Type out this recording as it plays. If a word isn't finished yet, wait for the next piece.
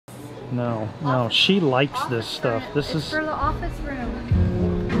No, no, she likes this stuff. This is for the office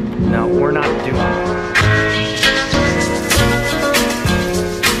room. No, we're not doing it.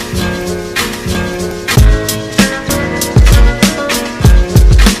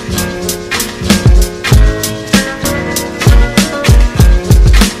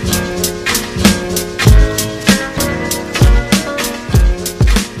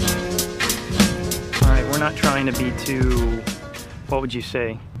 Alright, we're not trying to be too, what would you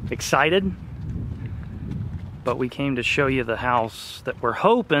say, excited? But we came to show you the house that we're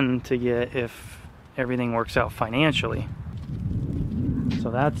hoping to get if everything works out financially. So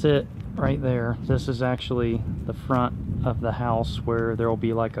that's it right there. This is actually the front of the house where there will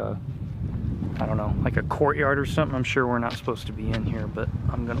be like a, I don't know, like a courtyard or something. I'm sure we're not supposed to be in here, but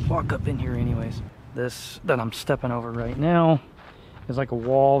I'm gonna walk up in here anyways. This that I'm stepping over right now is like a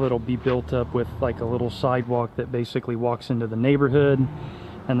wall that'll be built up with like a little sidewalk that basically walks into the neighborhood.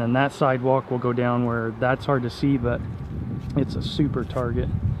 And then that sidewalk will go down where that's hard to see, but it's a super target.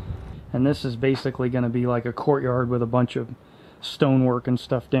 And this is basically going to be like a courtyard with a bunch of stonework and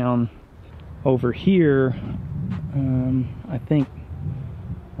stuff down. Over here, I think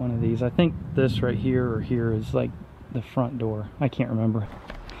one of these, I think this right here or here is like the front door. I can't remember.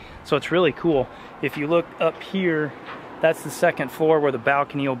 So it's really cool. If you look up here, that's the second floor where the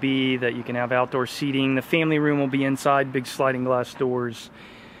balcony will be, that you can have outdoor seating. The family room will be inside, big sliding glass doors.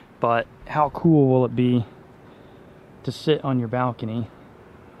 But how cool will it be to sit on your balcony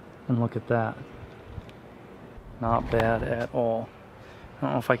and look at that? Not bad at all. I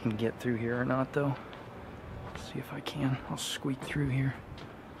don't know if I can get through here or not though. Let's see if I can. I'll squeak through here.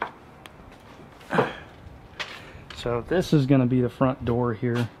 So this is going to be the front door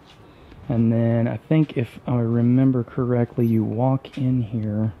here. And then I think if I remember correctly, you walk in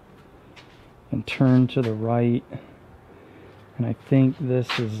here and turn to the right. And I think this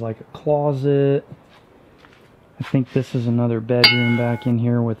is like a closet. I think this is another bedroom back in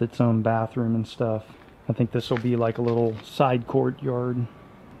here with its own bathroom and stuff. I think this will be like a little side courtyard.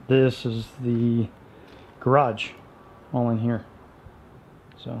 This is the garage, all in here.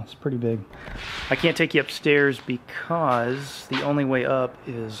 So it's pretty big. I can't take you upstairs because the only way up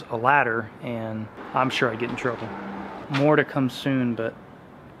is a ladder, and I'm sure I'd get in trouble. More to come soon, but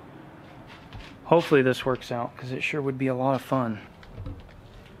hopefully this works out because it sure would be a lot of fun.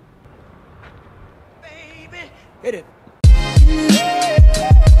 Baby, hit it.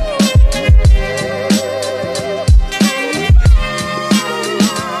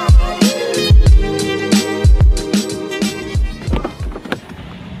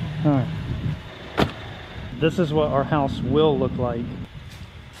 Alright. This is what our house will look like.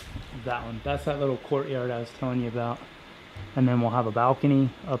 That one. That's that little courtyard I was telling you about. And then we'll have a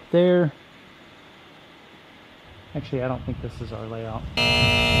balcony up there. Actually, I don't think this is our layout.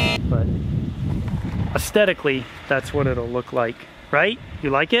 But aesthetically, that's what it'll look like. Right?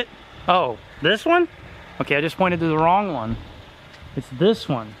 You like it? Oh, this one? Okay, I just pointed to the wrong one. It's this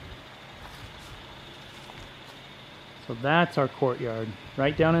one. So that's our courtyard.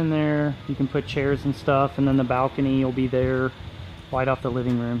 Right down in there, you can put chairs and stuff, and then the balcony will be there, right off the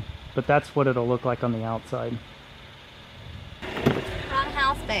living room. But that's what it'll look like on the outside. Front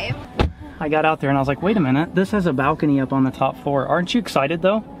house, babe. I got out there and I was like, wait a minute, this has a balcony up on the top floor. Aren't you excited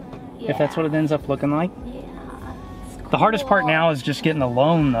though? Yeah. If that's what it ends up looking like? Yeah. Cool. The hardest part now is just getting the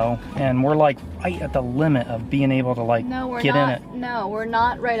loan though, and we're like right at the limit of being able to like get in it. No, we're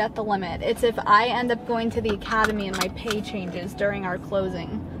not right at the limit. It's if I end up going to the academy and my pay changes during our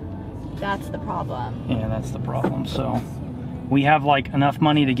closing. That's the problem. Yeah, that's the problem. So we have like enough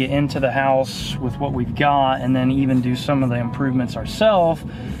money to get into the house with what we've got, and then even do some of the improvements ourselves,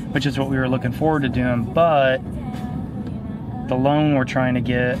 which is what we were looking forward to doing. But the loan we're trying to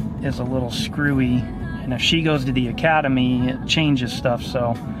get is a little screwy, and if she goes to the academy, it changes stuff.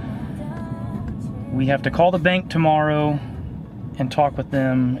 So we have to call the bank tomorrow and talk with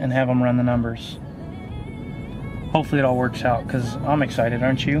them and have them run the numbers. Hopefully it all works out, because I'm excited,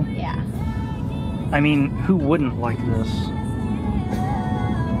 aren't you? Yeah. I mean, who wouldn't like this?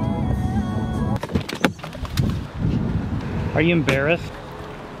 Are you embarrassed?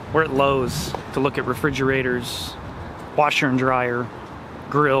 We're at Lowe's to look at refrigerators, washer and dryer,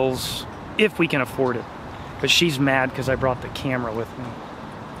 grills, if we can afford it. But she's mad because I brought the camera with me.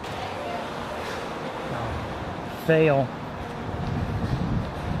 Fail.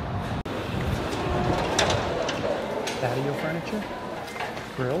 Patio furniture?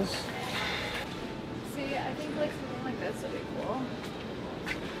 Grills? See, I think like something like this would be cool.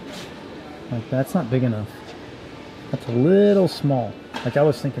 Like, that's not big enough. That's a little small. Like, I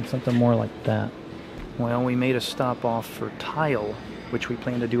was thinking something more like that. Well, we made a stop off for tile which we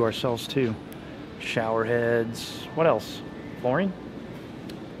plan to do ourselves too. Shower heads. What else? Flooring,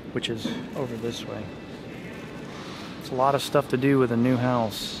 which is over this way. It's a lot of stuff to do with a new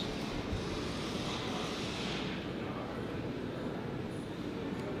house.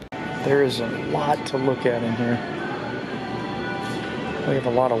 There is a lot to look at in here. We have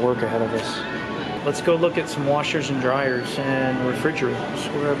a lot of work ahead of us. Let's go look at some washers and dryers and refrigerators,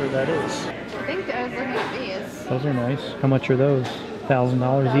 wherever that is. I think I was looking at these. Those are nice. How much are those?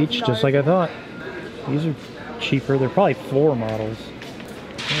 $1,000 each, just like I thought. These are cheaper. They're probably floor models.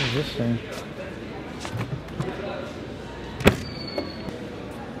 What is this thing?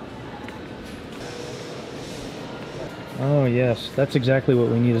 Oh yes, that's exactly what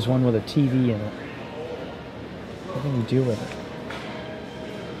we need, is one with a TV in it. What do we do with it?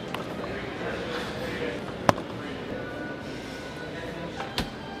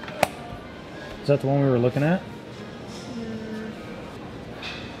 Is that the one we were looking at?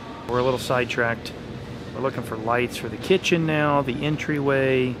 We're a little sidetracked. We're looking for lights for the kitchen now, the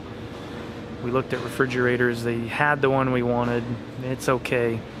entryway. We looked at refrigerators. They had the one we wanted. It's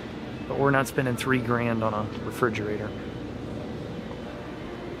okay, but we're not spending $3 grand on a refrigerator.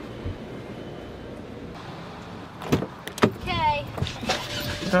 Okay.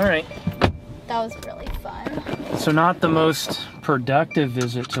 All right. That was really fun. So not the most productive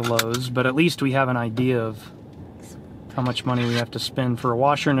visit to Lowe's, but at least we have an idea of how much money we have to spend for a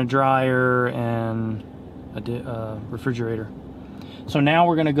washer and a dryer and a refrigerator. So now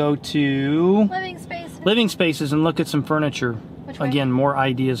we're gonna go to living spaces and look at some furniture. Which way? Again, more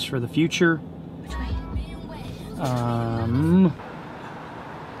ideas for the future. Which way?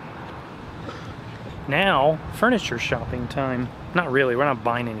 Now, furniture shopping time. Not really, we're not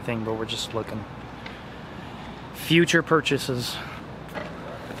buying anything, but we're just looking. Future purchases.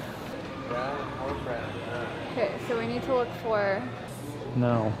 Okay, so we need to look for...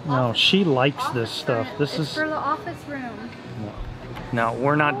 No, she likes this stuff. This is for the office room. No,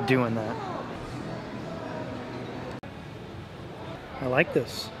 we're not doing that. I like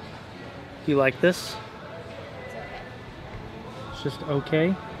this. Do you like this? It's just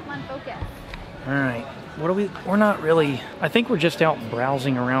okay? Come on, focus. Alright. What are we're not really... I think we're just out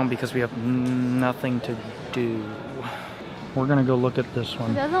browsing around because we have nothing to do. We're gonna go look at this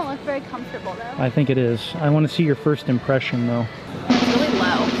one. It doesn't look very comfortable though. I think it is. I want to see your first impression though. It's really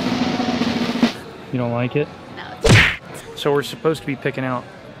low. You don't like it? No. So we're supposed to be picking out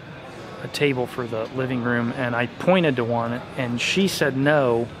a table for the living room, and I pointed to one and she said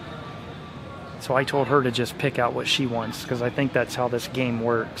no. So I told her to just pick out what she wants, because I think that's how this game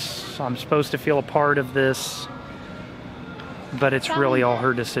works. So I'm supposed to feel a part of this, but it's really all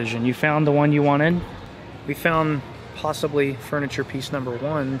her decision. You found the one you wanted? We found possibly furniture piece number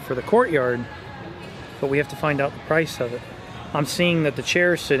 1 for the courtyard, but we have to find out the price of it. I'm seeing that the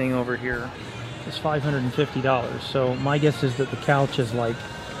chair sitting over here is $550, so my guess is that the couch is like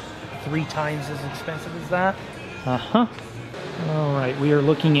 3 times as expensive as that. Uh-huh. Alright, we are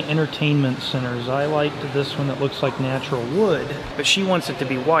looking at entertainment centers. I liked this one that looks like natural wood, but she wants it to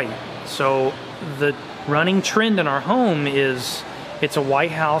be white. So the running trend in our home is it's a white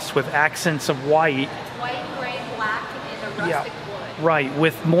house with accents of white. White, gray, black, and a rustic wood. Right,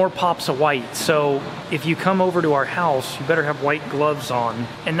 with more pops of white. So if you come over to our house, you better have white gloves on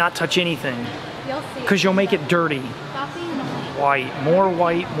and not touch anything. You'll see. Because you'll make it dirty. Stop being annoying. White, more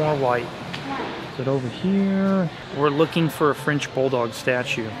white, more white. Is it over here? We're looking for a French bulldog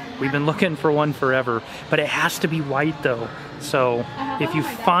statue. We've been looking for one forever, but it has to be white though. So if you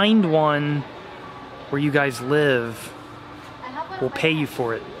find one where you guys live, we'll pay you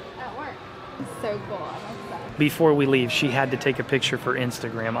for it. At work. It's so cool. I'm obsessed. Before we leave, she had to take a picture for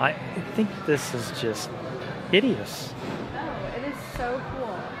Instagram. I think this is just hideous. Oh, it is so cool.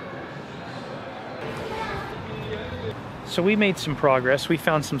 So we made some progress. We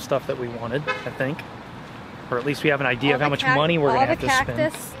found some stuff that we wanted, I think. Or at least we have an idea of how much money we're going to have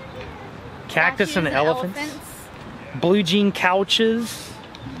to spend. Cactus and elephants. Blue jean couches.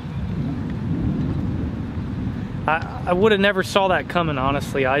 I would have never saw that coming,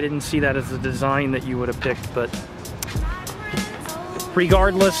 honestly. I didn't see that as a design that you would have picked, but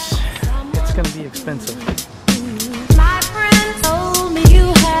regardless, it's going to be expensive.